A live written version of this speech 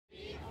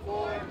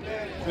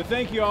But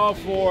thank you all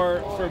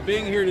for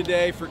being here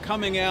today, for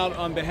coming out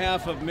on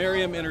behalf of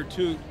Meriam and her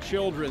two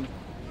children.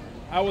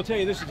 I will tell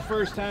you, this is the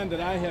first time that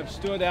I have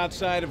stood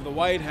outside of the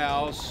White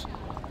House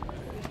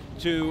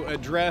to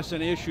address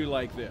an issue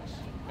like this,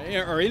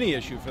 or any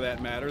issue for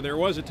that matter. There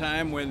was a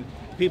time when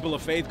people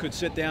of faith could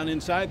sit down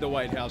inside the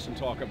White House and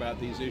talk about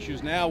these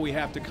issues. Now we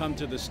have to come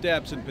to the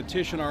steps and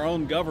petition our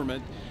own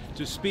government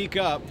to speak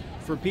up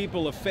for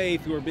people of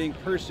faith who are being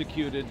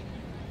persecuted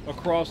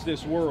across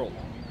this world.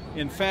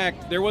 In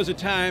fact, there was a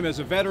time as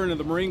a veteran of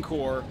the Marine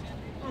Corps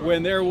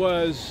when there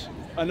was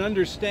an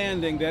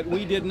understanding that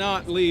we did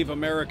not leave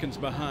Americans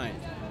behind.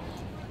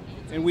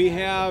 And we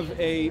have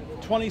a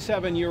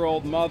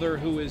 27-year-old mother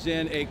who is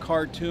in a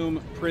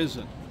Khartoum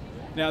prison.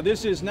 Now,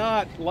 this is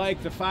not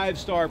like the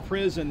 5-star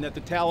prison that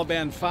the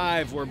Taliban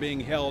 5 were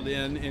being held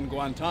in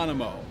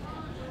Guantanamo.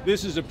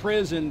 This is a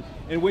prison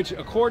in which,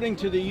 according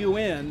to the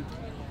UN,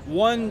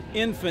 one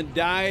infant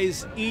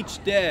dies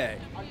each day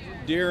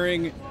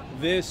during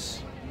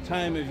this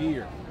time of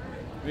year.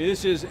 I mean,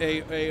 this is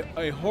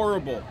a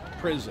horrible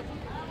prison.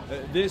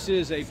 This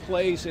is a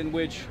place in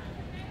which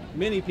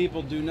many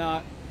people do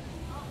not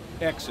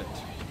exit.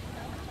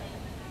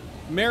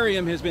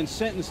 Meriam has been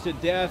sentenced to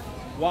death.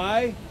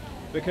 Why?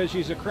 Because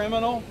she's a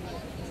criminal?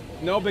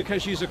 No,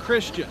 because she's a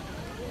Christian.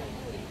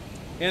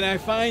 And I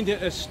find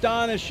it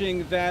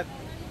astonishing that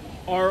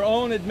our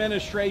own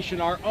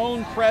administration, our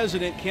own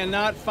president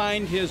cannot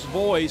find his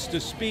voice to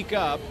speak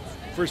up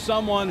for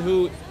someone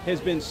who has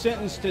been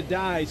sentenced to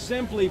die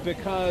simply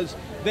because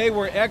they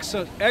were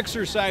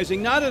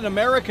exercising not an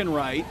American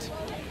right,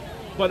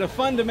 but a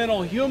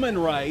fundamental human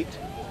right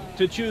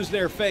to choose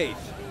their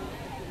faith.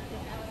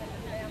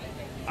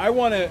 I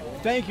want to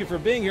thank you for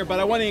being here, but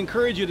I want to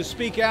encourage you to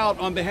speak out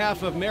on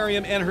behalf of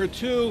Meriam and her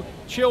two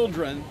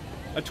children,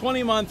 a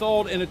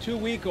 20-month-old and a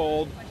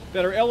 2-week-old,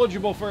 that are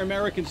eligible for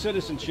American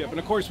citizenship. And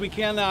of course, we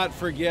cannot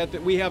forget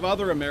that we have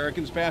other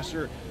Americans,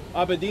 Pastor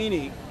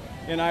Abedini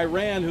in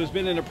Iran, who's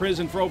been in a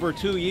prison for over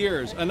 2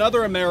 years,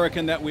 another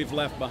American that we've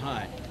left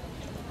behind.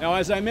 Now,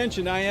 as I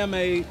mentioned, I am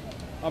a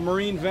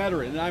Marine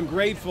veteran, and I'm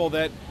grateful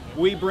that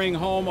we bring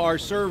home our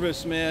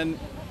servicemen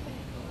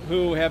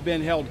who have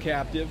been held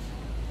captive.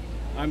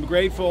 I'm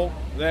grateful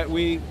that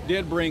we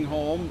did bring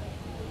home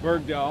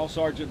Bergdahl,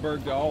 Sergeant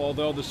Bergdahl,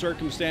 although the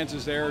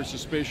circumstances there are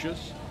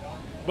suspicious.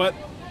 But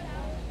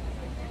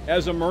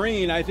as a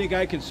Marine, I think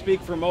I can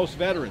speak for most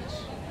veterans.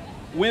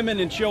 Women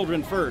and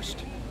children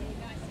first.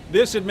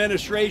 This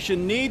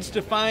administration needs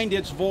to find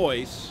its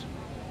voice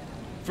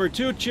for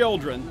 2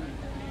 children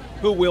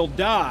who will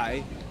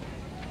die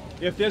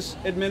if this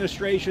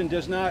administration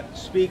does not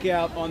speak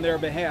out on their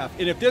behalf.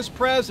 And if this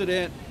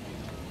president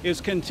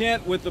is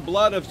content with the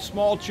blood of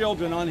small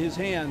children on his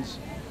hands,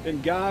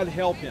 then God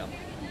help him.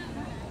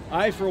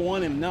 I, for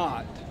one, am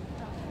not.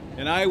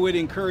 And I would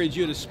encourage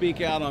you to speak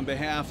out on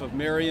behalf of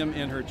Meriam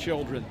and her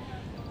children.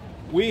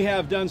 We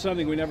have done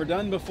something we've never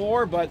done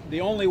before, but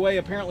the only way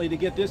apparently to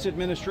get this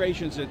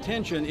administration's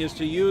attention is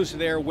to use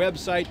their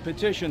website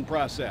petition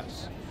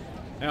process.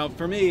 Now,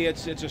 for me,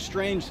 it's a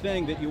strange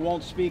thing that you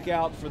won't speak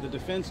out for the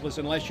defenseless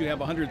unless you have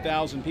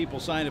 100,000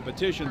 people sign a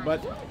petition.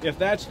 But if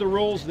that's the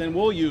rules, then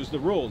we'll use the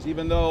rules.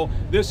 Even though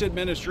this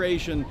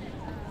administration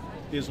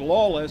is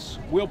lawless,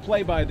 we'll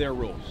play by their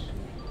rules.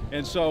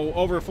 And so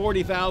over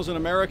 40,000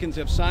 Americans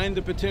have signed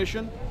the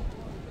petition.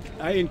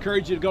 I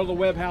encourage you to go to the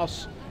White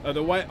House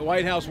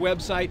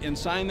website and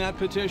sign that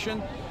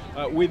petition.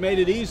 We've made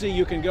it easy.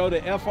 You can go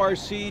to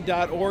frc.org/Sudan.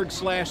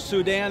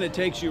 It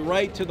takes you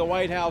right to the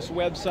White House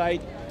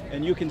website,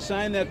 and you can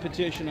sign that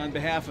petition on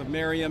behalf of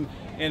Meriam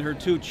and her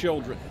 2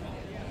 children.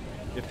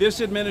 If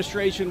this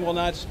administration will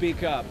not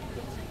speak up,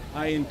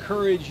 I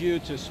encourage you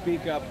to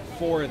speak up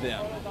for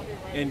them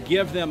and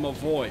give them a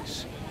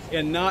voice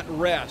and not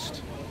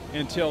rest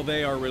until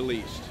they are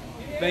released.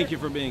 Thank you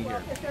for being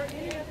here.